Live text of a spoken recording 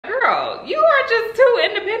girl, you are just too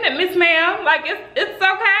independent, Miss Ma'am. Like, it's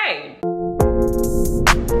okay.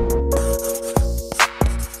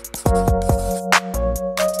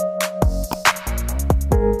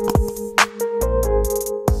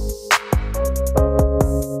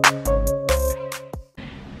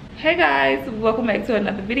 Hey guys, welcome back to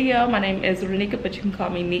another video. My name is Renika, but you can call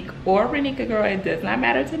me Neek or Renika girl. It does not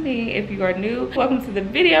matter to me. If you are new, welcome to the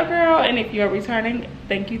video, girl. And if you are returning,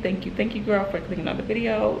 thank you girl for clicking on the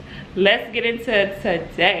video. Let's get into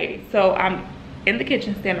today. So I'm in the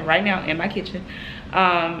kitchen, standing right now in my kitchen.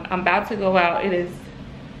 I'm about to go out. It is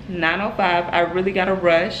 9:05. I really gotta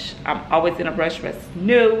rush. I'm always in a rush.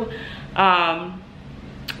 New.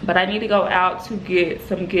 But I need to go out to get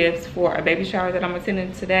some gifts for a baby shower that I'm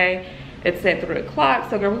attending today. It's at 3 o'clock.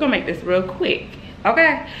 So girl, we're gonna make this real quick,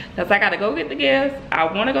 okay? Because I gotta go get the gifts. I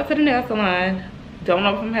wanna go to the nail salon. Don't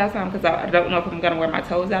know if I'm gonna have time because I don't know if I'm gonna wear my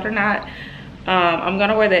toes out or not. I'm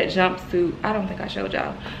gonna wear that jumpsuit. I don't think I showed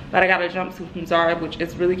y'all, but I got a jumpsuit from Zara, which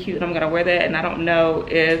is really cute, and I'm gonna wear that. And I don't know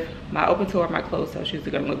if my open toe or my closed toe shoes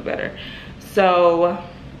are gonna look better. So,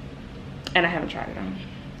 and I haven't tried it on,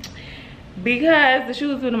 because the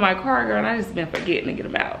shoes went in my car, girl, and I just been forgetting to get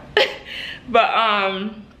them out. But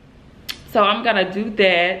so I'm gonna do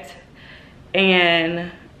that, and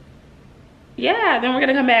yeah, then we're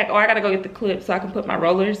gonna come back. I gotta go get the clips so I can put my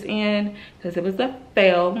rollers in, because it was a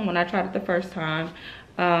fail when I tried it the first time.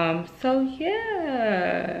 So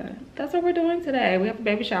yeah, that's what we're doing today. We have a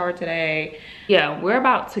baby shower today. Yeah, we're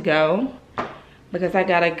about to go because I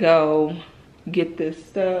gotta go get this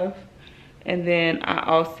stuff. And then I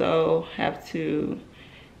also have to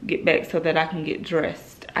get back so that I can get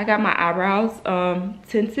dressed. I got my eyebrows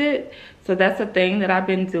tinted. So that's a thing that I've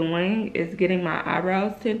been doing, is getting my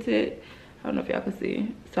eyebrows tinted. I don't know if y'all can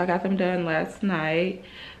see. So I got them done last night.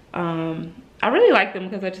 I really like them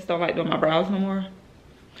because I just don't like doing my brows no more.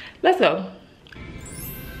 Let's go.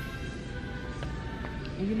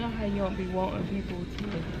 You know how you don't be wanting people to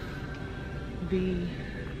be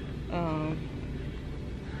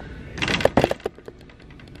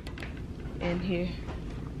in here.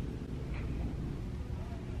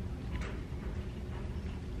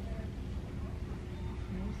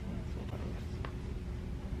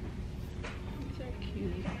 These are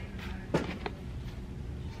cute.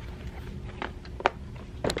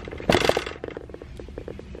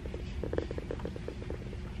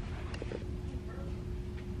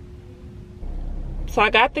 So I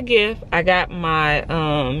got the gift. I got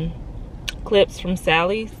my clips from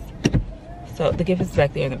Sally's. So the gift is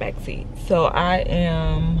back there in the back seat. So I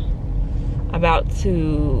am about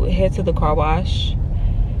to head to the car wash,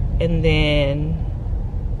 and then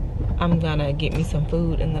I'm gonna get me some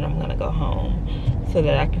food, and then I'm gonna go home so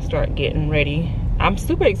that I can start getting ready. I'm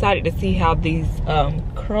super excited to see how these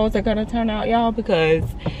curls are gonna turn out, y'all, because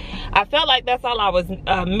I felt like that's all I was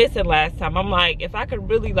missing last time. I'm like, if I could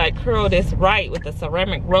really like curl this right with the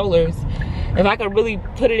ceramic rollers, if I could really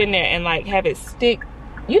put it in there and like have it stick,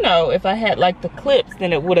 you know, if I had like the clips,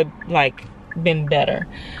 then it would have like been better.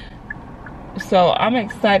 So I'm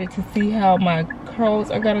excited to see how my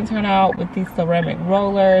curls are gonna turn out with these ceramic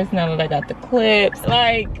rollers now that I got the clips.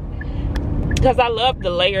 Like, because I love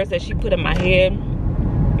the layers that she put in my head.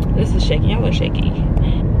 This is shaky. Y'all are shaky.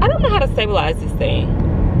 I don't know how to stabilize this thing.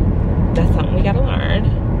 That's something we gotta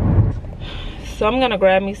learn. So I'm gonna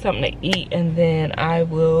grab me something to eat, and then I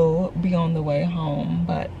will be on the way home.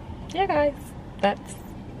 But yeah, guys, that's,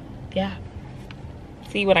 yeah,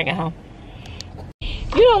 see you when I get home.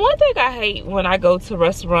 You know, one thing I hate when I go to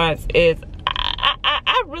restaurants is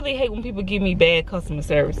I really hate when people give me bad customer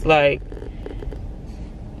service. Like,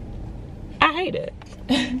 I hate it.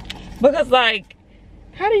 Because like,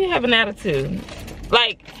 how do you have an attitude?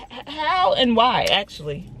 Like, how and why,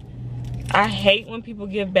 actually? I hate when people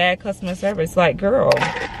give bad customer service. Like, girl,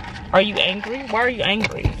 are you angry? Why are you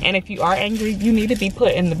angry? And if you are angry, you need to be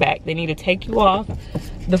put in the back. They need to take you off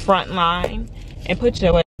the front line and put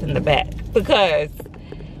your ass in the back, because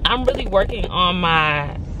I'm really working on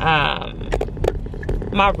my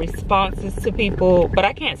my responses to people, but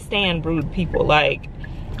I can't stand rude people, like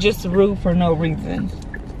just rude for no reason.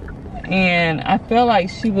 And I feel like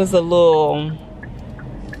she was a little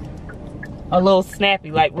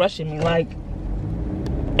snappy, like rushing me. Like,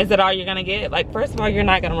 is that all you're gonna get? Like, first of all, you're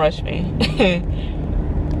not gonna rush me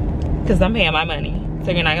because I'm paying my money,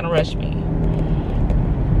 so you're not gonna rush me.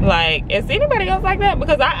 Like, is anybody else like that?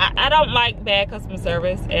 Because I don't like bad customer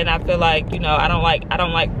service, and I feel like, you know, I don't like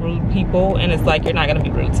rude people, and it's like, you're not gonna be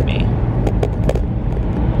rude to me.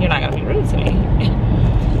 You're not gonna be rude to me.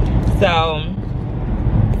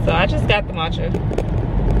 So I just got the matcha.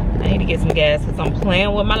 I need to get some gas because I'm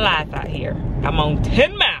playing with my life out here. I'm on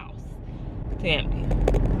 10 miles. to empty.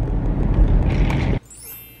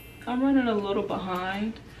 I'm running a little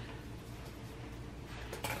behind.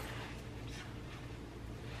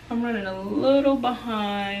 I'm running a little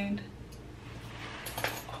behind.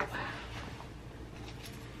 Oh, wow.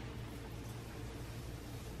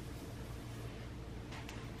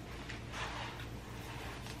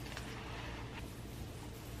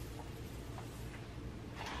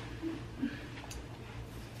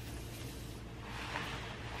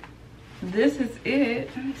 This is it.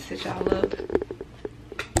 Let me sit y'all up.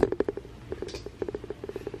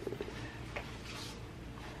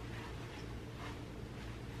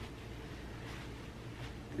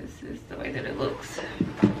 This is the way that it looks.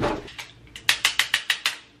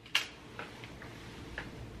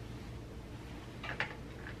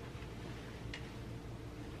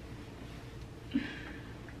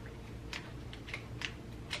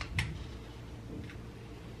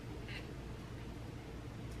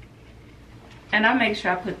 And I make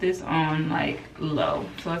sure I put this on like low.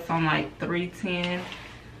 So it's on like 310.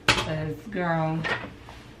 Because girl,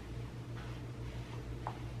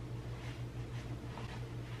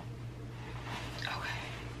 okay,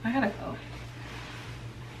 I gotta go.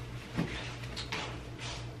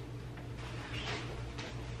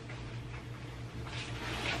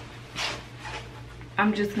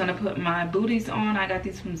 I'm just gonna put my booties on. I got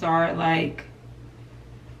these from Zara like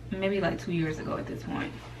maybe like 2 years ago at this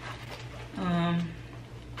point.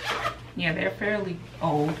 Yeah, they're fairly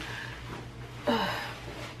old.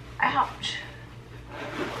 Ouch.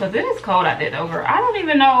 Cause it is cold out there though, girl. I don't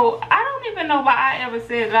even know why I ever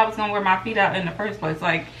said that I was gonna wear my feet out in the first place.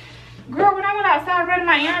 Like, girl, when I went outside running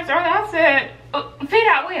my errands earlier, I said, feet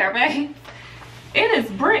out where, babe? It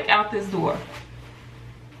is brick out this door.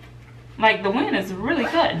 Like, the wind is really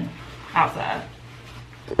cutting outside.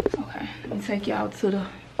 Okay, let me take y'all to the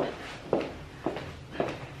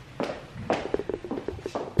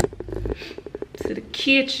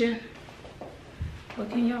kitchen. But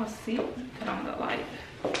can y'all see? Put on the light.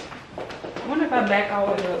 I wonder if I back all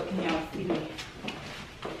the way up, can y'all see me?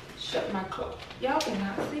 Shut my clothes. Y'all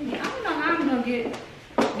cannot see me. I don't know how I'm gonna get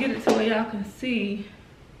it to where y'all can see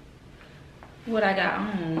what I got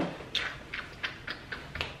on.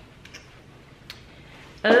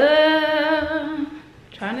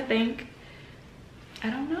 Trying to think. I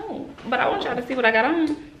don't know, but I want y'all to see what I got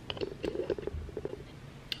on.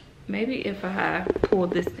 Maybe if I pull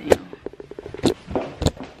this down.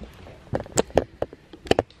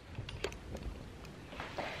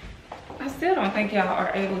 I still don't think y'all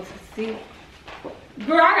are able to see.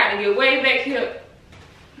 Girl, I gotta get way back here.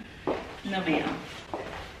 No, ma'am.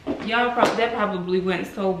 Y'all that probably went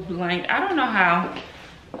so blank. I don't know how.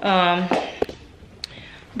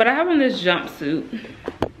 But I have on this jumpsuit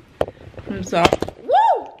from Zara.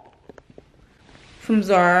 Woo! From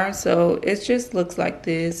Zara, so it just looks like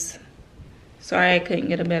this. Sorry I couldn't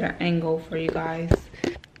get a better angle for you guys.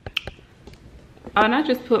 Oh, and I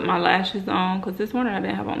just put my lashes on because this morning I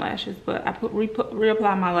didn't have on lashes, but I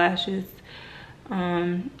reapply my lashes.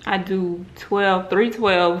 I do 3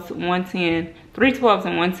 12s, 110, 3 12s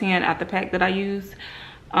and 110 at the pack that I use.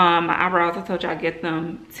 My eyebrows, I told you I get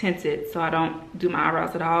them tinted, so I don't do my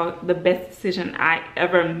eyebrows at all. The best decision I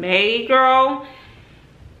ever made, girl.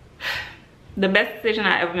 The best decision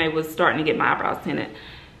I ever made was starting to get my eyebrows tinted.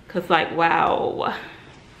 Cause like, wow.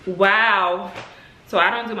 So I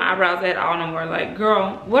don't do my eyebrows at all no more. Like,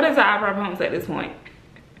 girl, what is the eyebrow pencil at this point?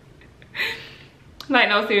 Like,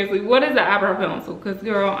 no, seriously, what is the eyebrow pencil? Cause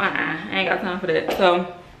girl, I ain't got time for that.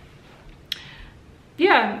 So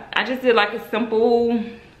yeah, I just did like a simple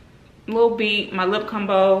little beat. My lip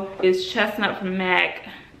combo is Chestnut from MAC,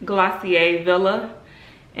 Glossier Villa,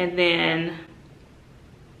 and then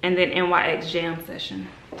NYX Jam Session.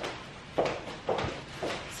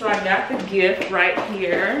 So I got the gift right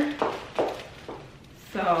here.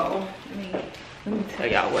 So let me tell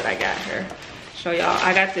y'all what I got here. Show y'all.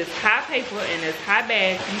 I got this high paper and this high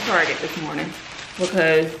bag from Target this morning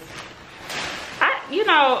because you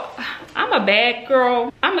know, I'm a bag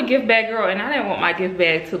girl. I'm a gift bag girl, and I didn't want my gift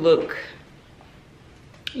bag to look,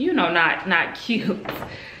 you know, not cute.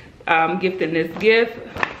 Gifting this gift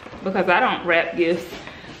because I don't wrap gifts.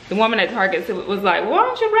 The woman at Target was like, "Why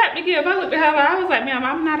don't you wrap the gift?" I looked at her. I was like, "Ma'am,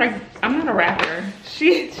 I'm not a wrapper."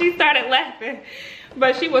 She started laughing,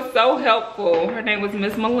 but she was so helpful. Her name was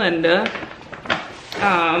Miss Melinda.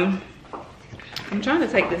 I'm trying to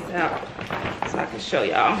take this out so I can show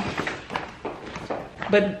y'all.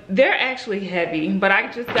 But they're actually heavy. But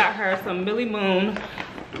I just got her some Millie Moon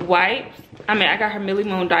wipes. I got her Millie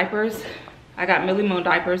Moon diapers. I got Millie Moon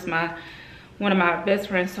diapers, my One of my best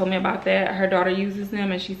friends told me about that. Her daughter uses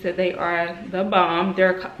them and she said they are the bomb.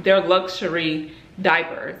 They're luxury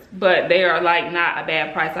diapers, but they are like not a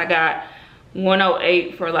bad price. I got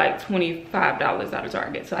 108 for like $25 out of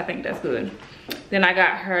Target, so I think that's good. Then I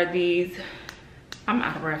got her these, I'm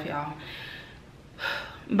out of breath, y'all,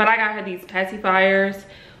 but I got her these pacifiers,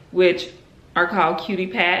 which are called Cutie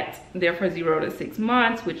Pats. They're for 0 to 6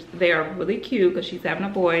 months, which they are really cute because she's having a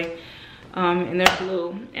boy. And they're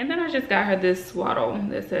blue. And then I just got her this swaddle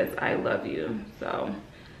that says I love you. So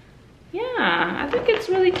yeah, I think it's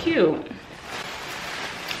really cute.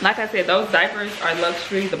 Like I said, those diapers are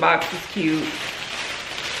luxury. The box is cute.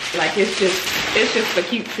 Like it's just a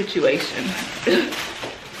cute situation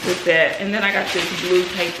with that. And then I got this blue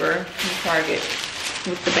paper from Target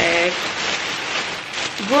with the bag.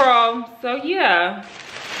 Girl, so yeah,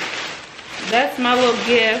 that's my little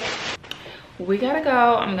gift. We gotta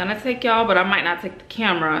go. I'm gonna take y'all, but I might not take the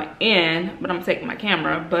camera in, but I'm taking my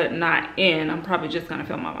camera, but not in. I'm probably just gonna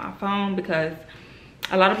film on my phone because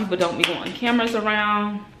a lot of people don't be wanting cameras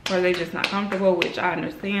around or they just not comfortable, which I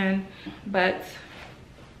understand. But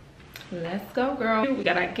let's go, girl. We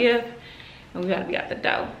got our gift and we gotta be out the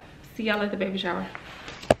door. See y'all at the baby shower.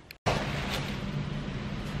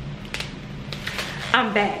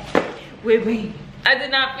 I'm back with me. I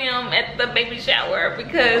did not film at the baby shower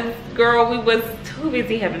because, girl, we was too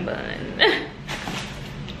busy having fun.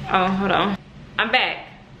 Oh, hold on. I'm back.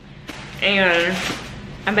 And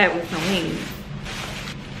I'm back with some wings.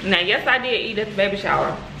 Now, yes, I did eat at the baby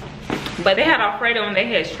shower, but they had Alfredo and they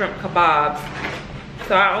had shrimp kebabs.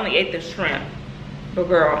 So I only ate the shrimp. But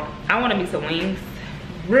girl, I want me some wings.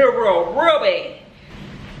 Real bad.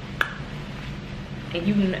 And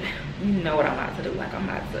you know what I'm about to do. Like, I'm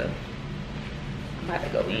about to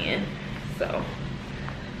go in. So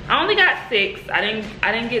I only got 6. I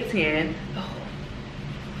didn't get 10. Oh.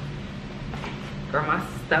 Girl, my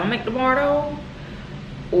stomach tomorrow.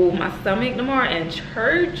 Oh, my stomach tomorrow in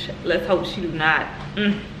church. Let's hope she do not.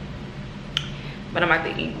 But I'm about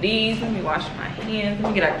to eat these. Let me wash my hands.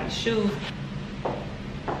 Let me get out these shoes.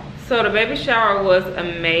 So the baby shower was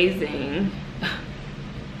amazing.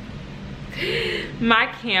 My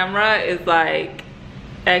camera is like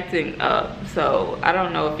acting up, so I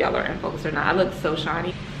don't know if y'all are in focus or not. I look so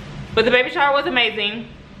shiny, but the baby shower was amazing.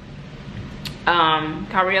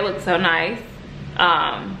 Kyria looked so nice,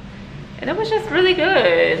 and it was just really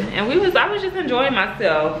good. And I was just enjoying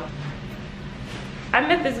myself. I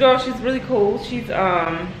met this girl. She's really cool. She's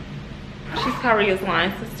Kyria's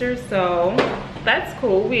line sister, so that's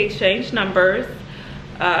cool. We exchanged numbers,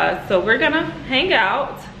 so we're gonna hang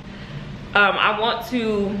out.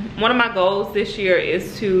 One of my goals this year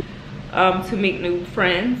is to meet new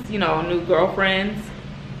friends, you know, new girlfriends.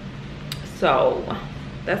 So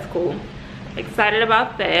that's cool. Excited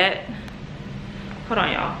about that. Hold on,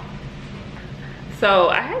 y'all. So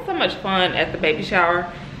I had so much fun at the baby shower.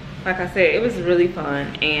 Like I said, it was really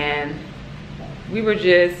fun. And we were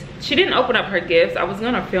she didn't open up her gifts. I was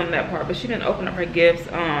gonna film that part, but she didn't open up her gifts.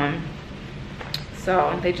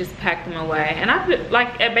 So they just packed them away. And I've been,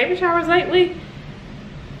 like, at baby showers lately,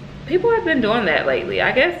 people have been doing that lately.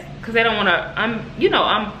 I guess because they don't want to,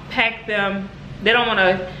 unpack them. They don't want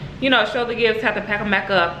to, show the gifts, have to pack them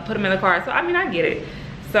back up, put them in the car. So, I mean, I get it.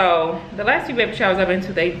 So the last few baby showers I've been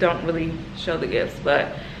to, they don't really show the gifts.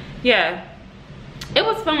 But yeah, it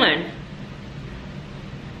was fun.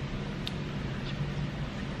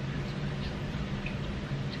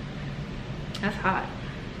 That's hot.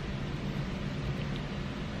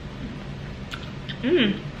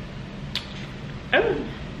 Oh.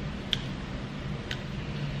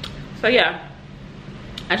 So yeah,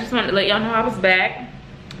 I just wanted to let y'all know I was back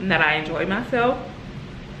and that I enjoyed myself.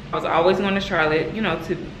 I was always going to Charlotte,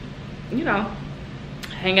 to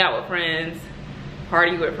hang out with friends,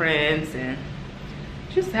 party with friends, and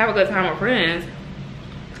just have a good time with friends.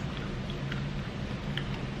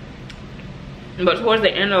 But towards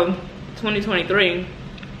the end of 2023,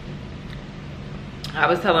 I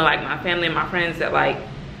was telling like my family and my friends that like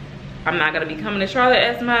I'm not gonna be coming to Charlotte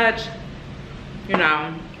as much.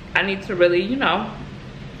 I need to really,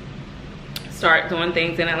 start doing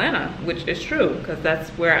things in Atlanta, which is true because that's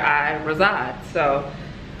where I reside. So,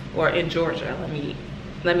 or in Georgia.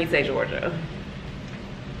 Let me say Georgia.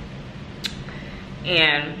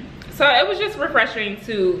 And so it was just refreshing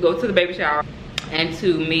to go to the baby shower and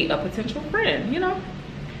to meet a potential friend,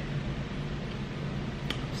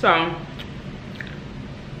 So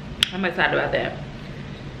I'm excited about that.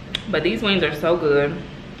 But these wings are so good.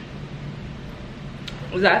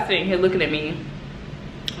 Zai's sitting here looking at me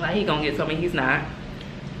like he gonna get something. He's not.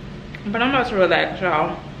 But I'm about to relax,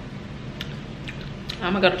 y'all.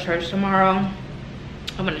 I'm gonna go to church tomorrow.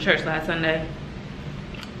 I went to church last Sunday.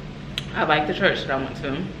 I like the church that I went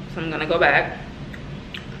to, so I'm gonna go back.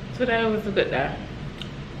 Today was a good day.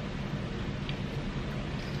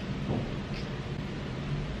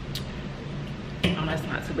 Oh, that's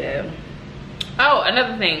not too bad. Oh,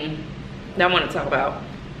 another thing that I want to talk about.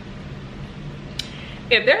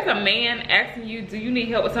 If there's a man asking you, do you need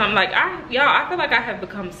help with something? Like, y'all, I feel like I have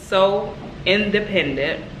become so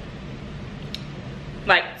independent.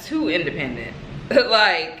 Like, too independent.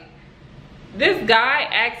 Like, this guy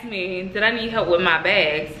asked me, did I need help with my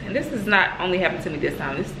bags? And this has not only happened to me this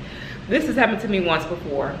time. This has happened to me once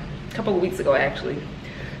before. A couple of weeks ago, actually.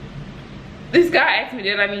 This guy asked me,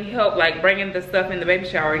 did I need help, like, bringing the stuff in the baby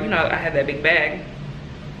shower? You know, I had that big bag.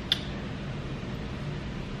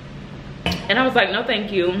 And I was like, no,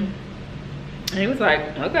 thank you. And he was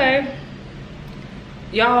like, okay.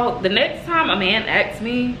 Y'all, the next time a man asks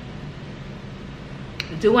me,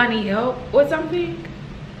 do I need help with something?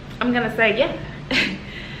 I'm gonna say yeah.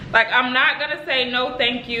 Like, I'm not gonna say no,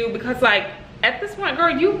 thank you, because, like, at this point, girl,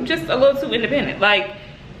 you just a little too independent. Like,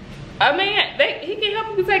 a man, he can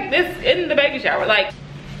help you take this in the baby shower. Like,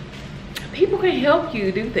 people can help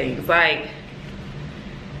you do things. Like,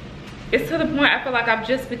 it's to the point I feel like I've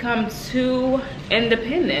just become too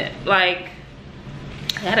independent. Like,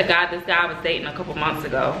 I had a guy, this guy I was dating a couple months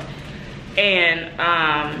ago,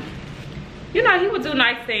 and you know, he would do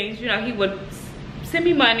nice things. You know, he would send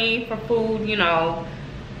me money for food, you know,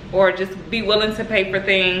 or just be willing to pay for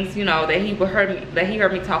things, you know, that he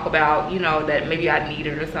heard me talk about, you know, that maybe I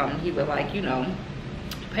needed or something. He would, like, you know,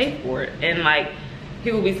 pay for it. And, like,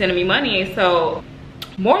 he would be sending me money. And so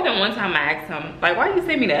more than one time I asked him, like, why you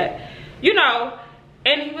send me that? You know,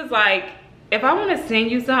 and he was like, if I want to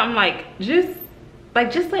send you something, like, just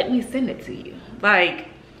let me send it to you. Like,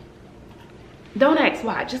 don't ask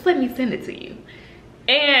why, just let me send it to you.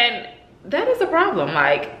 And that is a problem.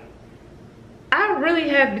 Like, I really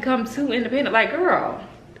have become too independent. Like, girl,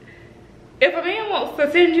 if a man wants to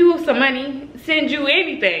send you some money, send you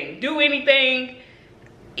anything, do anything,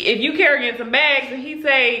 if you carrying some bags and he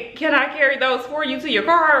say, can I carry those for you to your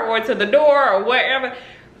car or to the door or whatever,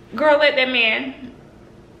 girl, let that man.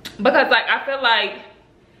 Because, like, I feel like,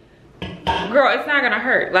 girl, it's not gonna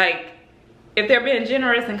hurt. Like, if they're being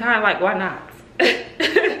generous and kind, like, why not?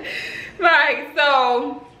 Like,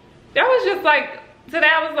 so that was just like, today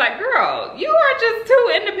I was like, girl, you are just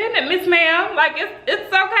too independent, Miss Ma'am. Like,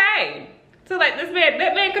 it's okay. So, like, that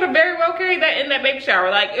man could have very well carried that in that baby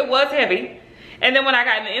shower. Like, it was heavy. And then when I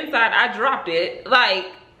got in the inside, I dropped it.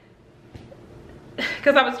 Like,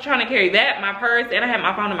 because I was trying to carry that, my purse, and I had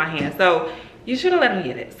my phone in my hand. So, you should have let him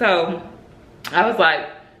get it. So, I was like,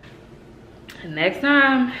 next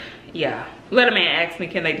time, yeah, let a man ask me,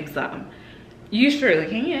 can they do something? You surely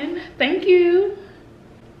can. Thank you.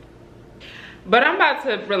 But I'm about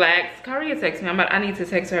to relax. Karia texted me. I need to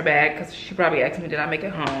text her back because she probably asked me, did I make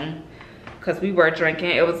it home? Because we were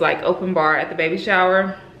drinking. It was like open bar at the baby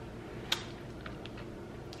shower.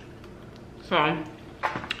 So, I'm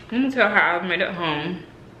going to tell her I made it home.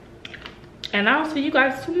 And I'll see you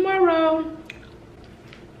guys tomorrow.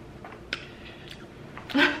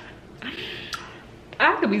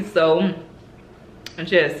 I could be so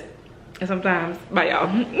just sometimes. Bye, y'all.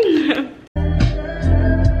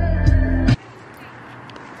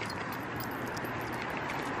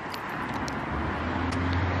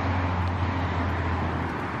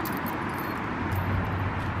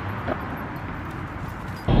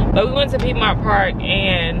 But we went to Piedmont Park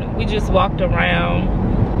and we just walked around.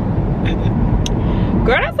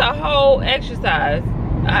 Girl, that's a whole exercise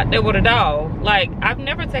out there with a dog. Like, I've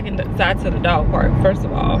never taken Zai to the dog park, first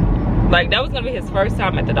of all. Like, that was gonna be his first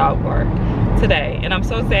time at the dog park today. And I'm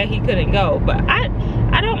so sad he couldn't go. But I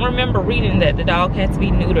don't remember reading that the dog had to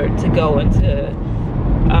be neutered to go into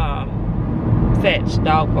Fetch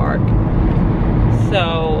Dog Park.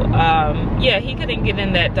 So, yeah, he couldn't get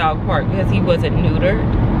in that dog park because he wasn't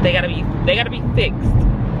neutered. They gotta be fixed.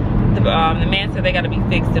 The man said they gotta be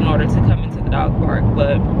fixed in order to come into the dog park.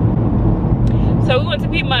 But so we went to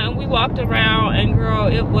Piedmont and we walked around, and girl,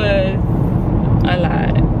 it was a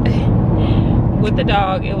lot. With the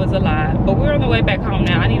dog, it was a lot. But we're on the way back home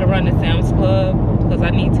now. I need to run to Sam's Club because I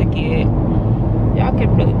need to get, y'all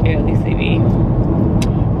can really barely see me,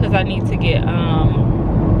 because I need to get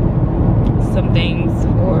some things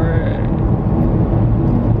for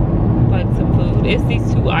like some food. It's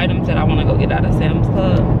these two items that I want to go get out of Sam's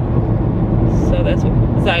Club. So that's what,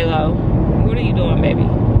 Zylo, what are you doing, baby?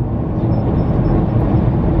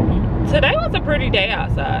 Today was a pretty day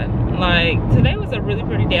outside. Like, today was a really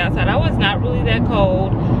pretty day outside. I was not really that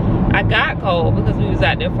cold. I got cold because we was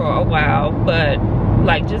out there for a while, but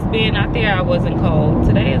like just being out there, I wasn't cold.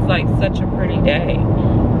 Today is like such a pretty day.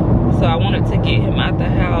 So I wanted to get him out the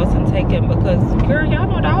house and take him because, girl, y'all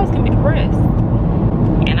know dogs can be depressed.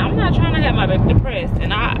 And I'm not trying to have my baby depressed.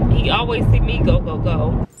 And he always see me go, go,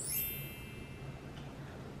 go.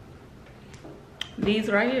 These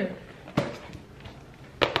right here.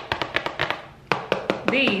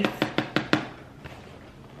 These,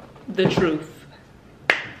 the truth.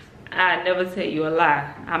 I never tell you a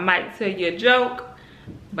lie. I might tell you a joke,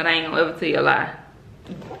 but I ain't gonna ever tell you a lie.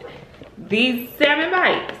 These salmon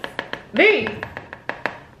bites. These.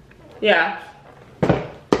 Yeah.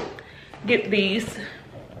 Get these.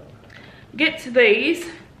 Get to these.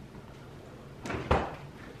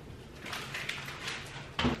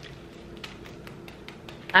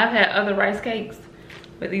 I've had other rice cakes,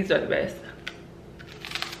 but these are the best.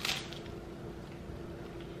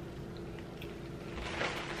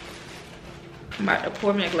 I'm about to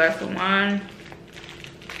pour me a glass of wine.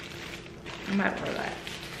 I'm about to relax.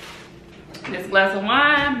 This glass of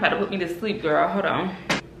wine about to put me to sleep, girl. Hold on.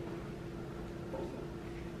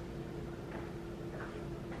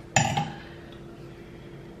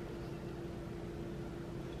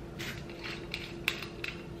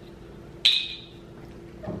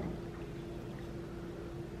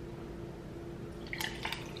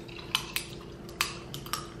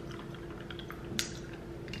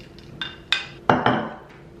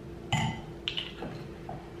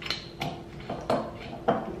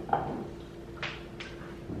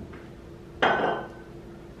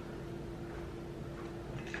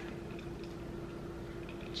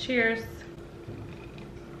 Cheers.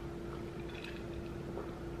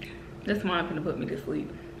 This wine finna put me to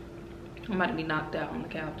sleep. I'm about to be knocked out on the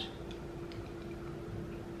couch.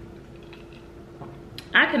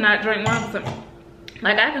 I cannot drink wine for some,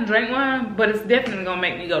 like I can drink wine, but it's definitely gonna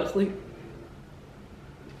make me go to sleep.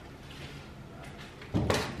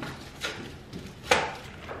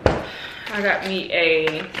 I got me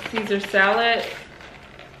a Caesar salad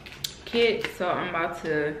kit, so I'm about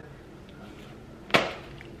to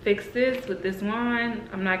fix this with this wine.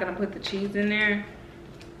 I'm not gonna put the cheese in there.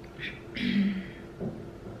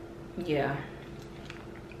 Yeah,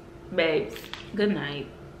 babes, good night.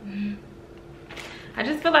 I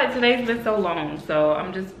just feel like today's been so long, so I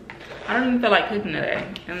don't even feel like cooking today,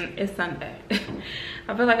 and it's Sunday.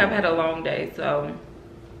 I feel like I've had a long day, so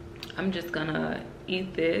I'm just gonna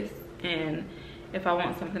eat this, and if I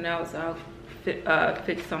want something else, I'll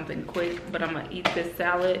fix something quick. But I'm gonna eat this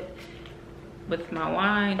salad with my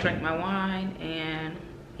wine, drink my wine, and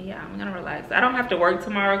yeah, I'm gonna relax. I don't have to work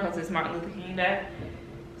tomorrow because it's Martin Luther King Day,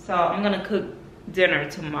 so I'm gonna cook dinner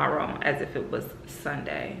tomorrow as if it was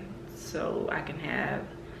Sunday, so I can have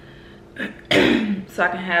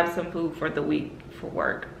some food for the week for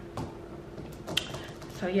work.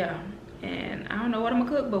 So yeah, and I don't know what I'm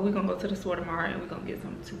gonna cook, but we're gonna go to the store tomorrow and we're gonna get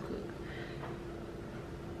something to cook.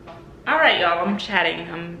 All right, y'all, I'm chatting.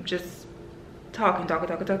 I'm just talking.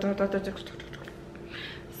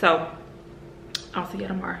 So I'll see you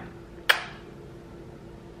tomorrow.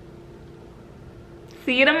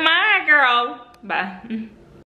 See you tomorrow, girl. Bye.